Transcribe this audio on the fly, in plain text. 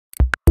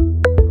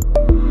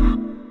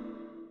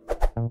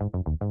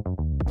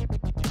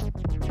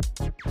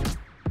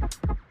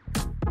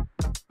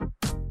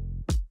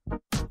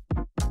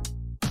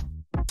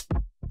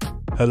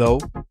Hello?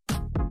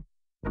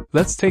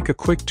 Let's take a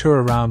quick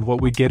tour around what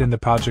we get in the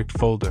project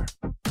folder.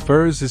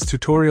 First is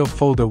tutorial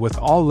folder with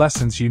all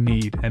lessons you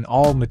need and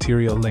all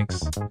material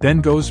links. Then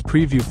goes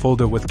preview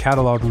folder with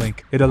catalog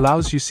link. It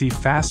allows you see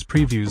fast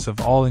previews of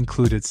all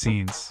included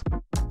scenes.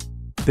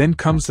 Then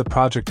comes the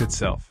project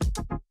itself.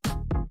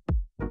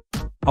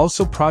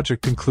 Also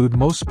project include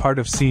most part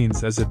of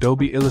scenes as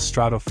Adobe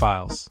Illustrator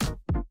files.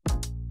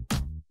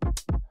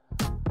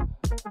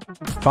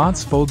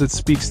 Fonts folded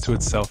speaks to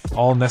itself,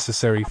 all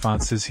necessary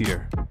fonts is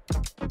here.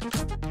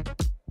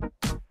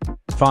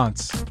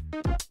 Fonts.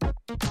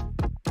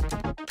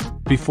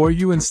 Before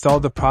you install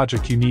the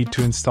project you need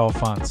to install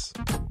fonts.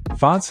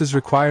 Fonts is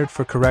required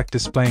for correct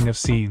displaying of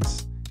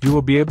scenes. You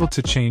will be able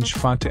to change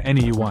font to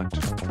any you want.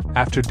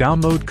 After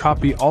download,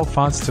 copy all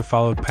fonts to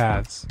followed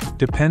paths,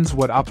 depends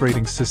what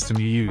operating system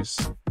you use.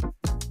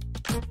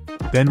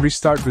 Then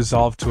restart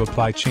Resolve to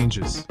apply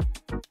changes.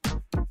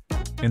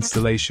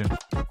 Installation.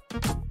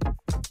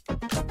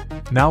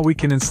 Now we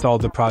can install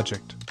the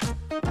project.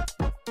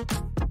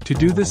 To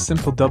do this,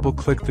 simple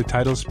double-click the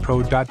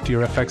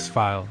titles.pro.drfx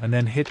file and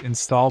then hit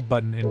Install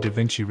button in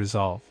DaVinci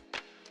Resolve.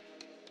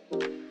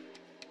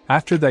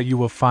 After that you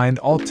will find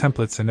all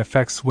templates and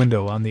effects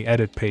window on the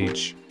Edit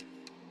page.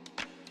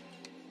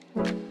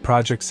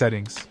 Project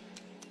settings.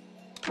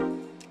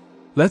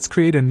 Let's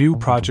create a new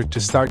project to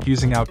start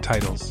using out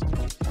titles.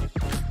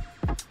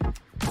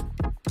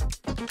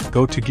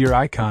 Go to gear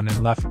icon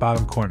in left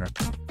bottom corner.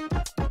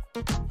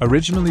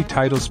 Originally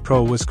Titles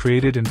Pro was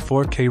created in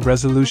 4K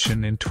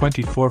resolution in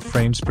 24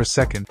 frames per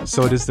second,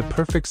 so it is the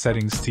perfect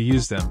settings to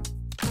use them.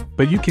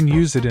 But you can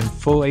use it in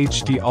full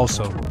HD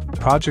also.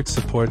 Project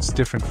supports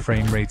different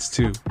frame rates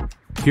too.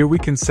 Here we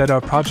can set our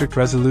project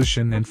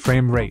resolution and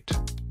frame rate.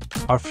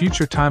 Our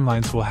future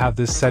timelines will have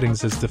this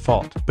settings as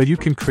default, but you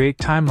can create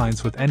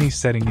timelines with any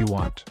setting you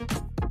want.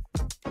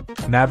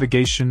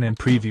 Navigation and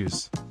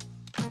previews.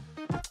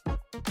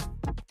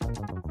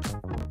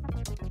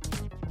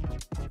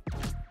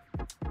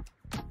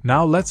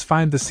 Now let's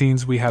find the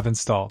scenes we have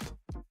installed.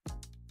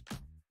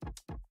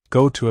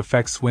 Go to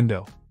Effects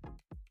window.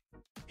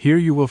 Here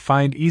you will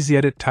find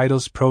EasyEdit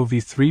Titles Pro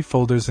v3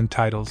 folders and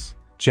titles,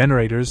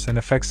 generators and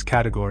effects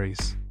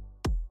categories.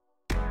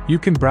 You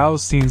can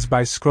browse scenes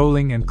by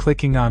scrolling and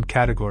clicking on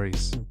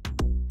categories.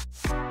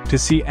 To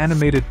see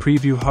animated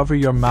preview, hover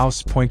your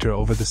mouse pointer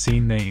over the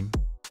scene name.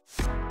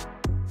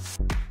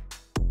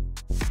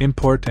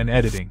 Import and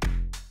editing.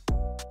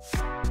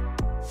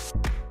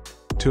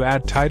 To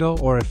add title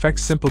or effect,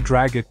 simple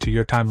drag it to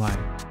your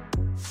timeline.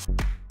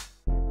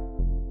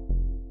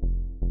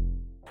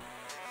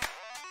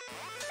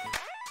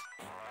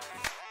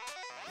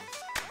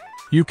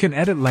 You can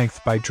edit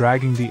length by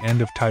dragging the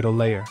end of title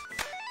layer.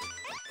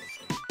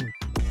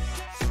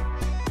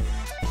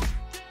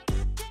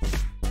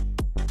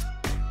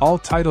 All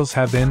titles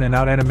have in and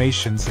out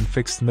animations and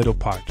fixed middle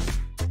part.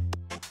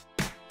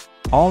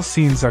 All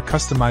scenes are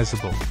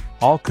customizable,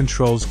 all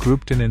controls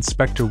grouped in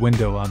Inspector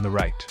window on the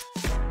right.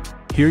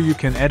 Here you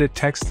can edit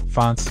text,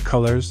 fonts,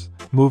 colors,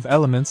 move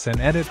elements and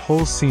edit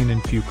whole scene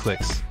in few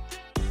clicks.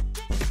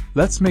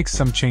 Let's make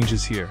some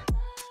changes here.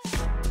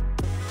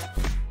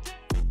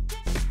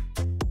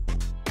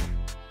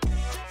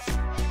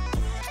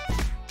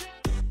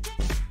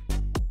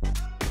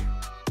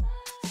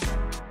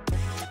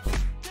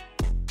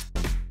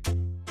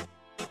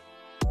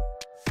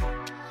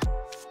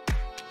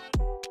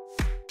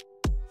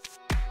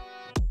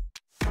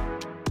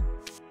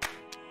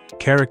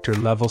 Character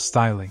level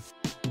styling.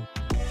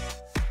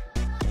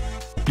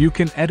 You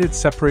can edit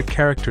separate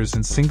characters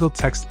in single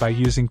text by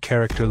using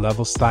character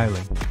level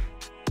styling.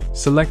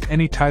 Select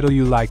any title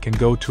you like and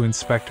go to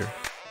Inspector.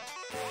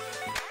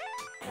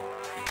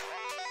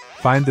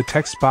 Find the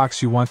text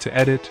box you want to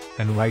edit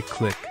and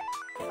right-click.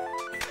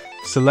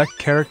 Select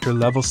character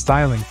level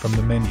styling from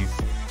the menu.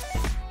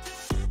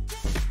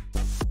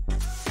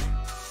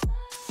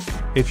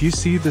 If you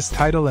see this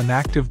title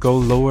inactive, go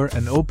lower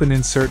and open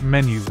Insert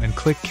menu and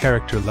click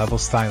Character Level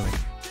Styling.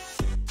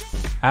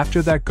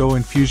 After that, go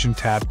in Fusion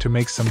tab to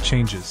make some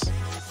changes.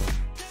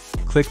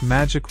 Click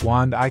magic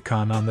wand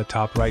icon on the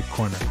top right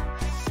corner.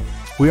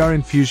 We are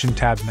in Fusion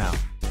tab now.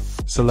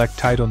 Select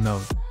Title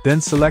node,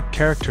 then select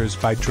Characters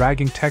by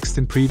dragging text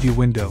in Preview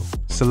window.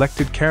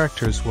 Selected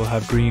characters will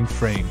have green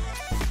frame.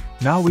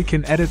 Now we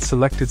can edit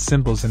selected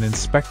symbols in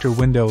Inspector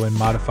window and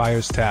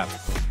Modifiers tab.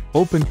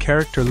 Open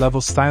Character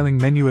Level Styling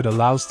menu. It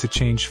allows to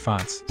change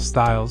fonts,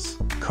 styles,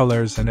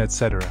 colors and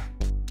etc.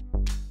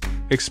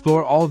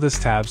 Explore all these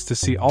tabs to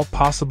see all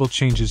possible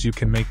changes you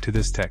can make to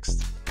this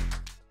text.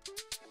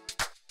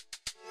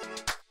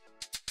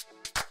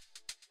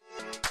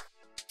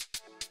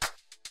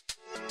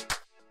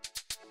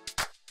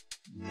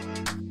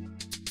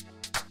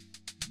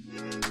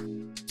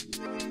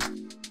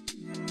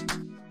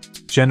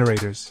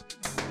 Generators.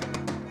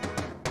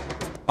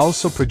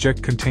 Also,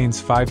 project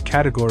contains 5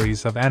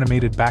 categories of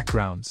animated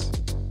backgrounds.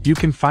 You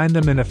can find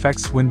them in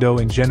Effects window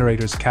in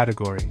Generators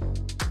category.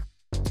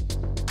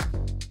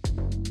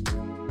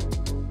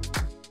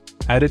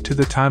 Add it to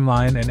the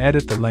timeline and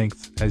edit the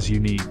length as you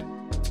need.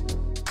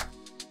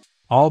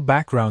 All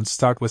backgrounds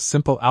start with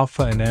simple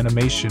alpha and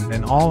animation,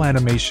 and all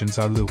animations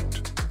are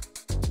looped.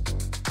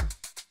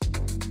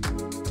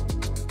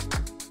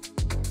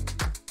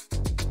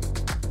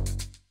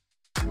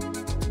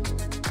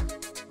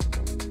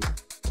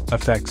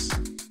 Effects.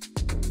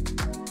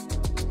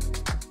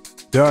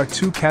 There are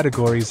 2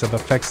 categories of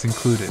effects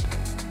included.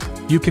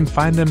 You can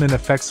find them in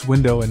Effects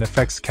window and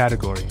Effects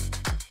category.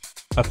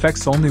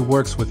 Effects only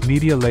works with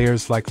media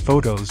layers like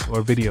photos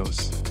or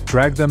videos.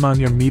 Drag them on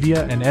your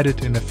media and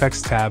edit in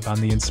Effects tab on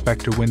the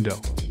Inspector window.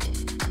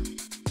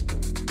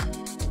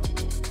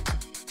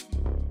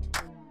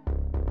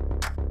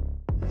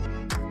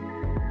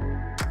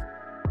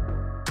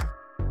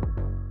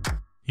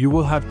 You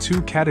will have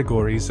 2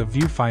 categories of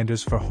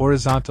viewfinders for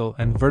horizontal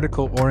and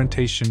vertical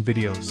orientation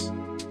videos.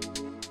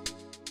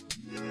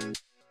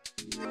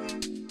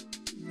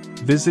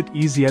 Visit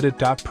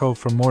EasyEdit.pro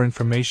for more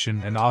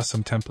information and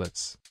awesome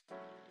templates.